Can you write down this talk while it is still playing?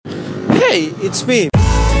Hey, it's me.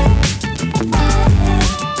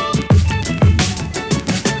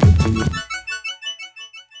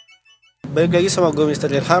 Balik lagi sama gue Mr.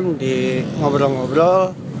 Ilham di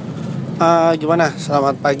ngobrol-ngobrol. Gimana?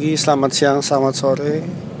 Selamat pagi, selamat siang, selamat sore,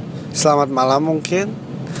 selamat malam mungkin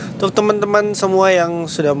untuk teman-teman semua yang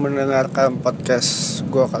sudah mendengarkan podcast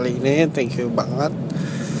gue kali ini. Thank you banget.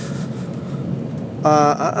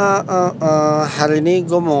 Hari ini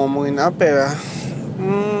gue mau ngomongin apa ya?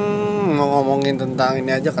 Mau ngomongin tentang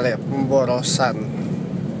ini aja kali ya, pemborosan.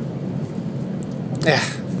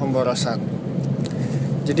 Pemborosan.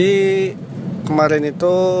 Jadi kemarin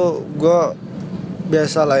itu gue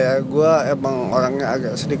biasa lah ya, gue emang orangnya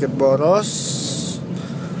agak sedikit boros.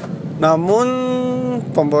 Namun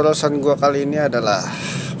pemborosan gue kali ini adalah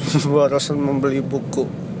pemborosan membeli buku.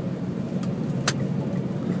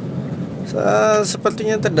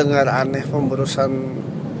 Sepertinya terdengar aneh pemborosan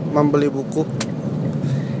membeli buku.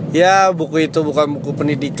 Ya, buku itu bukan buku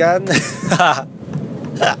pendidikan.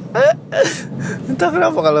 Entah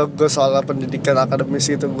kenapa kalau gue soal pendidikan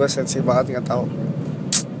akademis itu gue sensi banget, nggak tahu.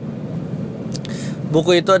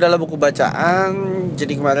 Buku itu adalah buku bacaan.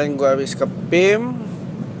 Jadi kemarin gue habis ke PIM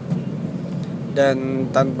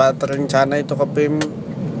dan tanpa terencana itu ke PIM.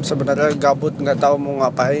 Sebenarnya gabut, nggak tahu mau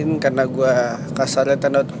ngapain karena gue kasarnya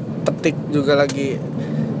tanda petik juga lagi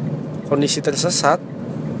kondisi tersesat.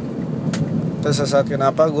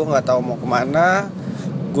 Kenapa? Gue nggak tahu mau kemana.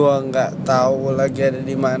 Gue nggak tahu lagi ada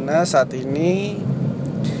di mana saat ini.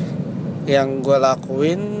 Yang gue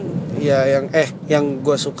lakuin ya yang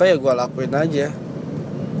gue suka ya gue lakuin aja.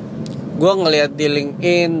 Gue ngelihat di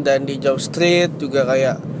LinkedIn dan di Jobstreet juga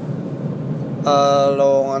kayak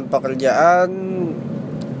lowongan pekerjaan.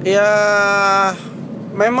 Ya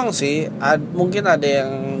memang sih mungkin ada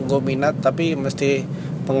yang gue minat, tapi mesti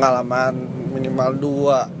pengalaman minimal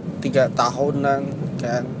 2-3 tahunan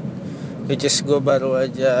kan. Which is gue baru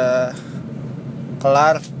aja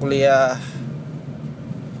kelar kuliah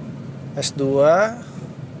S2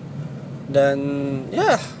 dan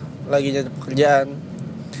ya lagi jadi pekerjaan.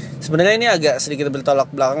 Sebenarnya ini agak sedikit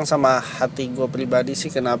bertolak belakang sama hati gue pribadi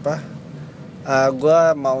sih. Kenapa?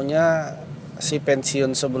 Gue maunya si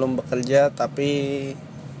pensiun sebelum bekerja, tapi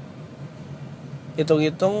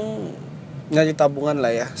hitung-hitung nyari tabungan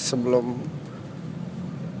lah ya sebelum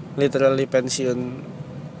literally pensiun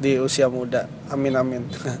di usia muda. Amin.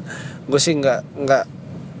 Gue sih nggak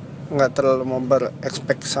terlalu mau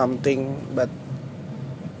expect something, but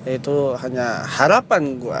itu hanya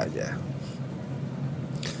harapan gue aja.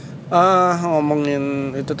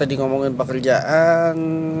 Ngomongin pekerjaan,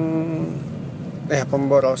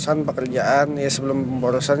 pemborosan pekerjaan. Ya sebelum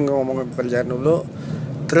pemborosan gue ngomongin pekerjaan dulu.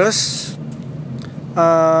 Terus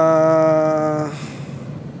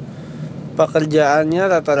pekerjaannya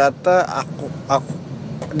rata-rata aku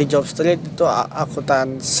di Jobstreet itu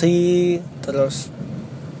akuntansi, terus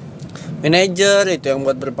manajer itu yang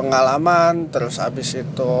buat berpengalaman, terus abis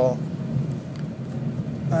itu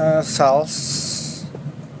sales.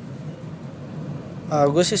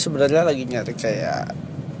 Gue sih sebenarnya lagi nyari kayak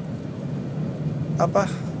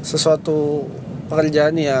sesuatu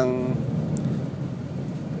pekerjaan yang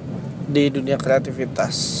di dunia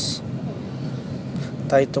kreativitas,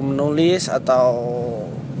 entah itu menulis atau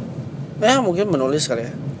mungkin menulis kali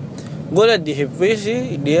ya. Gue liat di Hipwi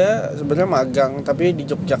sih dia sebenarnya magang tapi di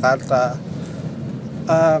Yogyakarta.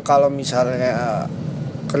 Kalau misalnya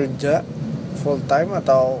kerja full time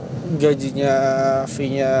atau gajinya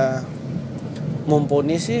fee-nya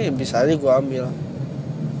mumpuni sih bisa aja gue ambil.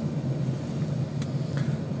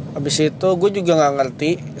 Habis itu gue juga nggak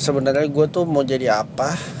ngerti sebenarnya gue tuh mau jadi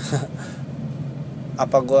apa.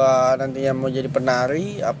 Apa gue nantinya mau jadi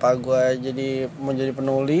penari, apa gue mau jadi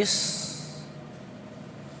penulis.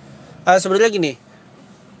 Sebenarnya gini,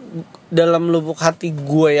 dalam lubuk hati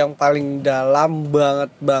gue yang paling dalam banget,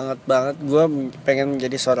 gue pengen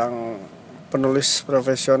menjadi seorang penulis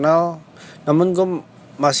profesional. Namun gue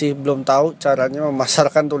masih belum tahu caranya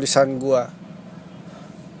memasarkan tulisan gue.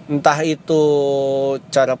 Entah itu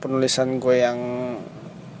cara penulisan gue yang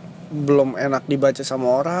belum enak dibaca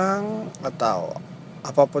sama orang atau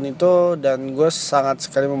apapun itu, dan gue sangat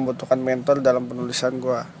sekali membutuhkan mentor dalam penulisan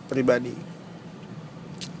gue pribadi.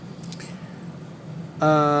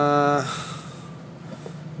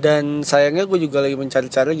 Dan sayangnya gue juga lagi mencari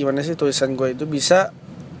cara gimana sih tulisan gue itu bisa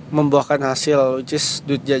membuahkan hasil, which is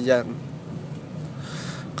duit jajan.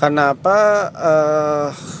 Karena apa?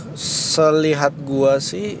 Selihat gue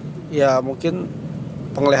sih ya mungkin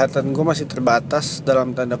penglihatan gue masih terbatas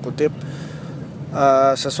dalam tanda kutip.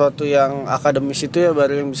 Sesuatu yang akademis itu ya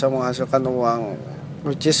baru yang bisa menghasilkan uang,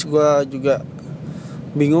 which is gue juga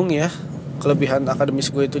bingung ya kelebihan akademis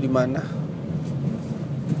gue itu di mana.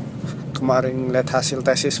 Kemarin lihat hasil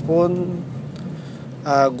tesis pun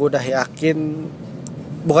gue udah yakin,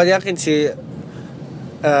 bukan yakin sih,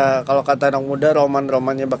 kalau kata anak muda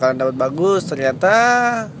romannya bakalan dapat bagus, ternyata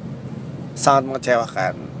sangat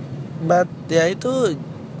mengecewakan. But ya itu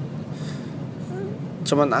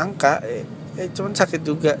cuman angka, cuman sakit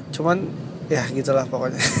juga, cuman ya gitulah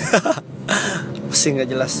pokoknya. Pusing gak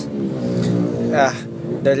jelas. Ya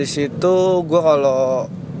dari situ gue kalau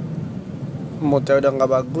moodnya udah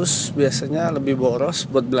nggak bagus biasanya lebih boros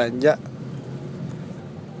buat belanja.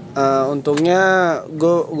 Untungnya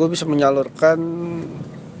gue bisa menyalurkan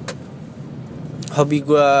hobi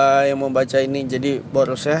gue yang membaca ini jadi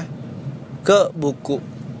borosnya ke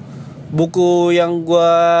buku yang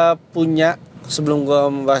gue punya. Sebelum gue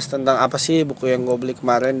membahas tentang apa sih buku yang gue beli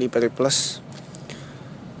kemarin di Periplus,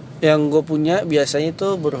 yang gue punya biasanya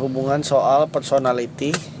itu berhubungan soal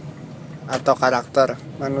personality atau karakter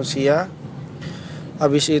manusia.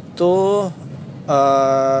 Habis itu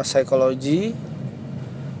psikologi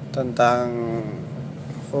tentang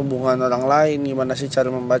hubungan orang lain, gimana sih cara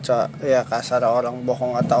membaca ya kasar orang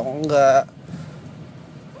bohong atau enggak.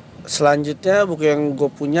 Selanjutnya buku yang gue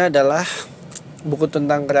punya adalah buku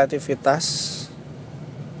tentang kreativitas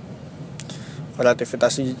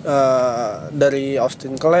dari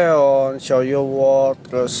Austin Kleon, Show Your World,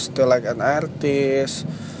 terus Still Like an Artist,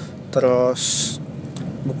 terus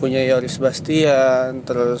bukunya Yoris Bastian,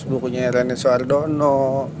 terus bukunya Rene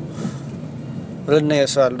Suardono,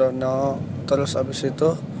 terus abis itu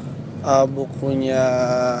bukunya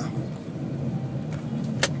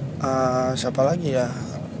siapa lagi ya,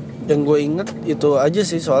 yang gue inget itu aja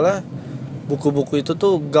sih, soalnya buku-buku itu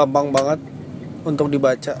tuh gampang banget untuk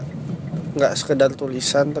dibaca, nggak sekedar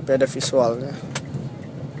tulisan tapi ada visualnya.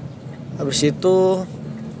 Habis itu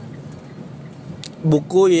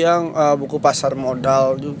buku pasar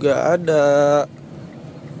modal juga ada,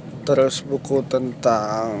 terus buku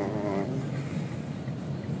tentang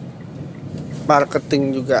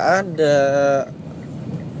marketing juga ada,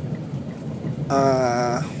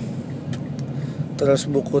 terus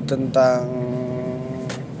buku tentang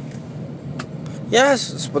ya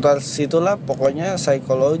seputar situlah pokoknya,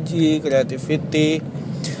 psikologi, creativity,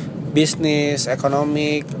 bisnis,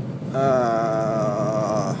 ekonomik,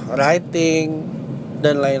 writing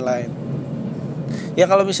dan lain-lain. Ya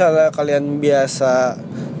kalau misalnya kalian bisa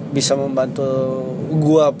membantu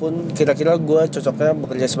gua pun, kira-kira gua cocoknya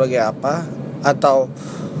bekerja sebagai apa, atau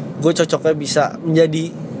gua cocoknya bisa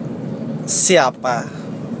menjadi siapa,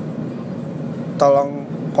 tolong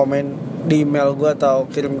komen di email gue atau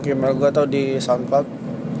kirim ke email gue atau di SoundCloud.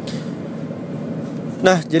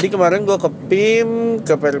 Nah jadi kemarin gue ke PIM,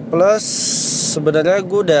 ke Periplus. Sebenarnya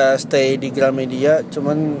gue udah stay di Gramedia,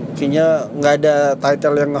 cuman kayaknya nggak ada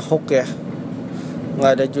title yang ngehook ya,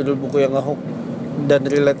 nggak ada judul buku yang ngehook dan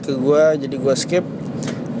relate ke gue, jadi gue skip.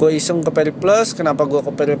 Gue iseng ke Periplus. Kenapa gue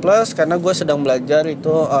ke Periplus? Karena gue sedang belajar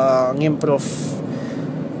itu ngimprove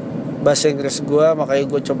bahasa Inggris gue, makanya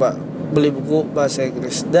gue coba beli buku bahasa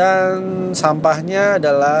Inggris. Dan sampahnya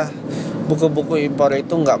adalah buku-buku impor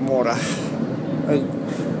itu nggak murah.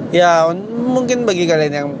 Ya mungkin bagi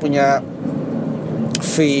kalian yang punya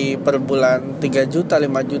fee per bulan 3 juta, 5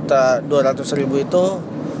 juta, 200 ribu itu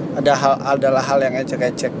adalah hal yang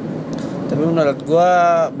ecek-ecek. Tapi menurut gue,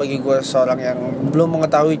 bagi gue seorang yang belum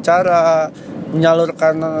mengetahui cara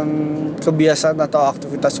menyalurkan kebiasaan atau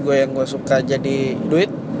aktivitas gue yang gue suka jadi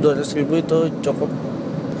duit, 200 ribu itu cukup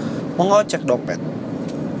mengocek dompet.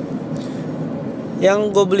 Yang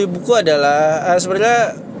gue beli buku adalah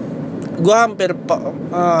sebenarnya gue hampir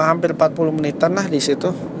 40 menitan lah di situ.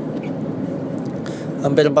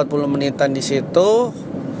 Hampir 40 menitan di situ.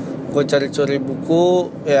 Gue cari-cari buku,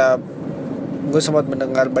 ya gue sempat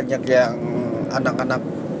mendengar banyak yang anak-anak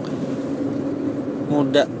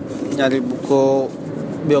muda nyari buku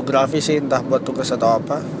biografi sih, entah buat tugas atau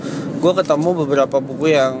apa. Gue ketemu beberapa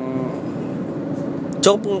buku yang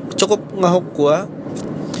cukup ngehook gue.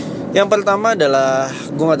 Yang pertama adalah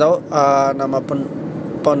gue nggak tahu nama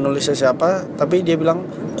penulisnya siapa, tapi dia bilang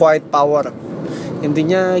Quiet Power.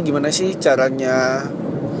 Intinya gimana sih caranya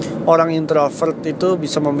orang introvert itu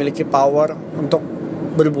bisa memiliki power untuk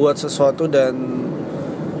berbuat sesuatu dan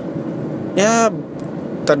ya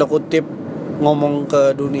tanda kutip ngomong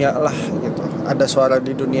ke dunia lah gitu, ada suara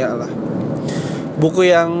di dunia lah. Buku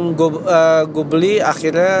yang gue beli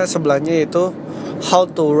akhirnya sebelahnya itu How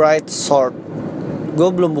to Write Short.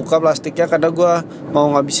 Gue belum buka plastiknya karena gue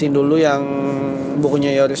mau ngabisin dulu yang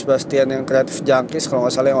bukunya Yoris Bastian yang Creative Junkies, kalau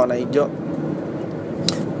nggak salah yang warna hijau.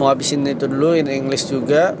 Mau ngabisin itu dulu, in English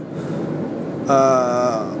juga.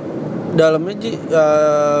 Dalamnya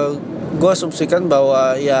gue asumsikan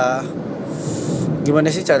bahwa ya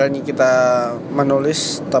gimana sih caranya kita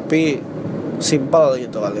menulis tapi simple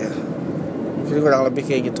gitu kali ya. Mungkin kurang lebih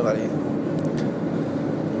kayak gitu kali ya.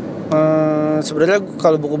 Sebenarnya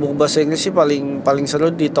kalau buku-buku bahasa Inggris sih paling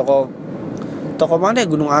seru di toko mana ya,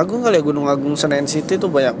 Gunung Agung kali ya, Gunung Agung Senen City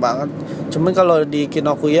tuh banyak banget. Cuman kalau di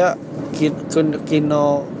Kinokuniya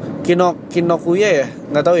Kinokuniya ya,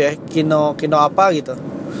 nggak tahu ya, Kino apa gitu,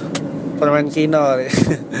 permen Kino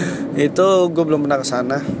itu gue belum pernah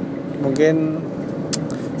kesana. Mungkin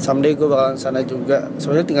someday gue bakalan sana juga.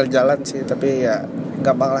 Sebenarnya tinggal jalan sih, tapi ya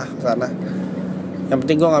gampang lah kesana. Yang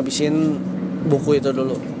penting gue ngabisin buku itu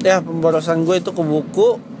dulu. Ya, pemborosan gue itu ke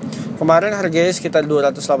buku kemarin harganya sekitar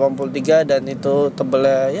 283 dan itu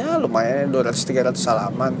tebelnya ya lumayan 200-300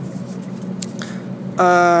 halaman.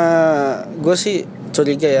 Gue sih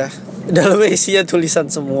curiga ya dalamnya isinya tulisan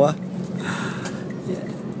semua.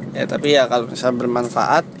 Ya tapi ya kalau misalnya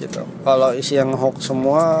bermanfaat gitu. Kalau isi yang hoax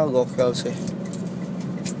semua gokil sih.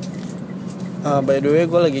 By the way,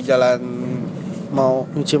 gue lagi jalan mau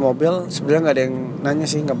nyuci mobil. Sebenarnya nggak ada yang nanya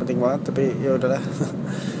sih, nggak penting banget, tapi ya udahlah.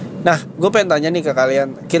 Nah, gue pengen tanya nih ke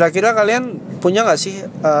kalian. Kira-kira kalian punya nggak sih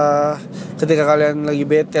ketika kalian lagi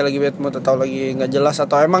bete mood atau lagi nggak jelas,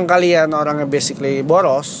 atau emang kalian orangnya basically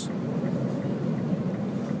boros,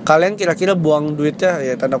 kalian kira-kira buang duitnya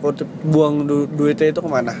ya tanda kutip buang duitnya itu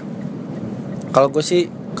kemana? Kalau gue sih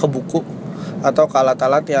ke buku atau ke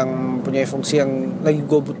alat-alat yang punya fungsi yang lagi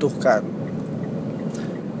gue butuhkan.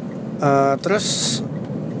 Terus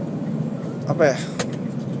apa ya?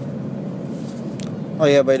 Oh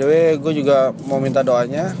ya, by the way, gue juga mau minta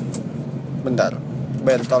doanya. Bentar,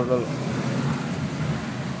 bayar tol dulu.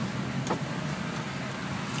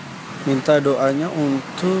 Minta doanya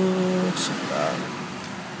untuk sebentar.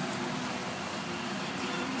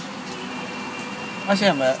 Masih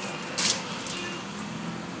ya mbak?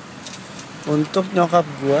 Untuk nyokap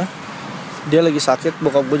gue, dia lagi sakit,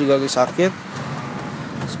 bokap gue juga lagi sakit.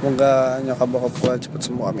 Semoga nyokap bokap gue cepet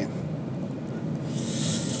sembuh, amin.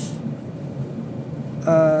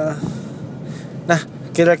 Nah,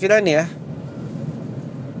 kira-kira nih ya,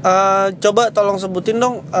 coba tolong sebutin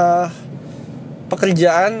dong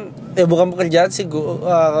pekerjaan, ya bukan pekerjaan sih,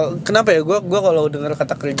 kenapa ya gue kalau dengar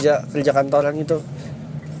kata kerja kantoran itu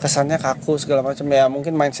kesannya kaku segala macam ya.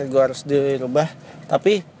 Mungkin mindset gue harus dirubah,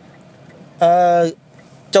 tapi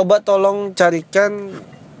coba tolong carikan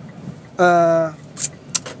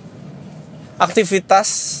aktivitas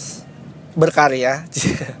berkarya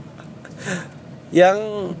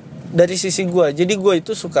yang dari sisi gue. Jadi gue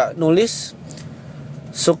itu suka nulis,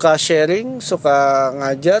 suka sharing, suka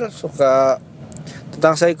ngajar, suka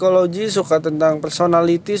tentang psikologi, suka tentang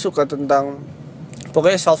personality, suka tentang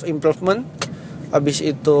pokoknya self improvement. Habis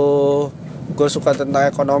itu gue suka tentang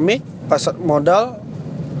ekonomi, pasar modal.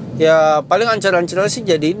 Ya paling ancar-ancar sih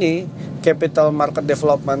jadi ini capital market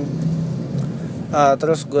development.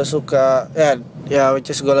 Terus gue suka ya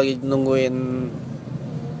which is gue lagi nungguin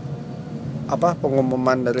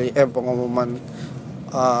pengumuman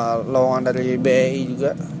lowongan dari BEI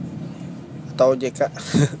juga atau OJK.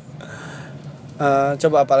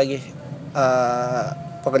 Coba apa lagi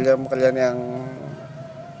pekerjaan-pekerjaan yang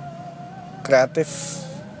kreatif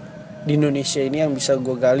di Indonesia ini yang bisa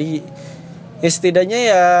gue gali. Ya setidaknya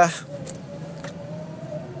ya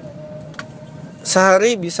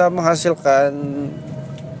sehari bisa menghasilkan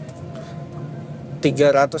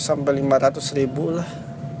 300 sampai 500 ribu lah.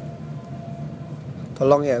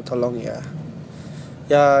 Tolong ya.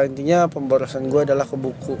 Ya intinya pemborosan gue adalah ke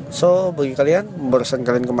buku. So bagi kalian, pemborosan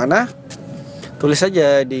kalian kemana? Tulis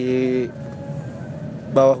aja di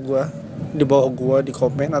bawah gue di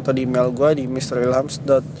komen atau di email gue di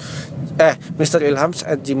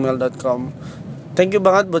mrilhams@gmail.com. Thank you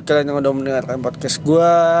banget buat kalian yang udah mendengarkan podcast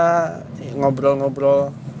gue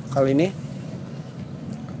ngobrol-ngobrol kali ini.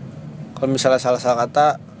 Kalau misalnya salah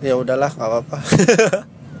kata ya udahlah, nggak apa-apa.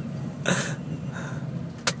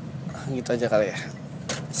 Gitu aja kali ya.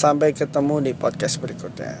 Sampai ketemu di podcast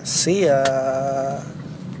berikutnya. See ya.